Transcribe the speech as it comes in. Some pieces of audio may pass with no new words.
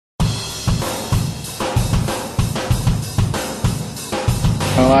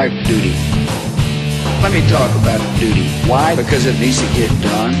I like duty. Let me talk about duty. Why? Because it needs to get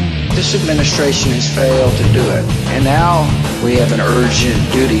done. This administration has failed to do it. And now we have an urgent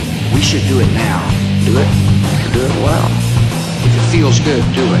duty. We should do it now. Do it. Do it well. If it feels good,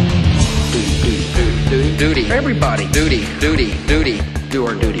 do it. Duty. Everybody. Duty. Do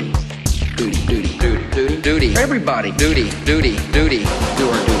our duty. Duty. Everybody. Duty. Do our duty.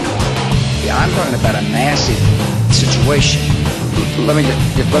 Yeah, I'm talking about a massive situation. Let me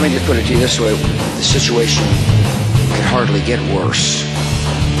just put it to you this way. The situation could hardly get worse.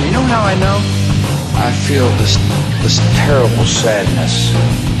 You know how I know? I feel this terrible sadness.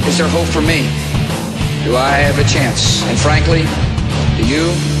 Is there hope for me? Do I have a chance? And frankly, do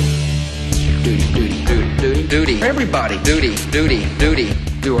you? Duty. Everybody. Duty.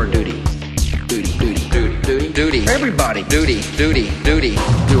 Do our duty. Duty. Everybody. Duty.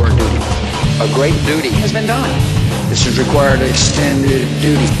 Do our duty. A great duty has been done. This has required extended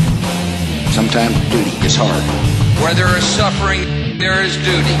duty. Sometimes duty is hard. Where there is suffering, there is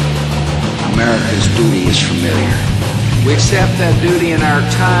duty. America's duty is familiar. We accept that duty in our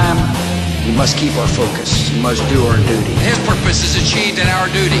time. We must keep our focus. We must do our duty. His purpose is achieved in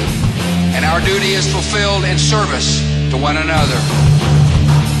our duty, and our duty is fulfilled in service to one another.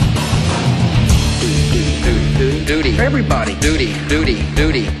 Duty. Everybody. Duty.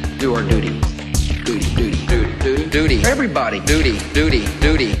 Do our duty. Duty. Everybody. Duty.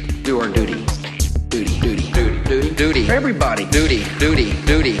 Do our duty. Duty. Everybody. Duty.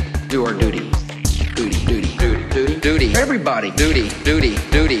 Do our duty. Duty. Everybody. Duty.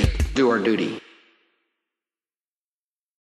 Do our duty.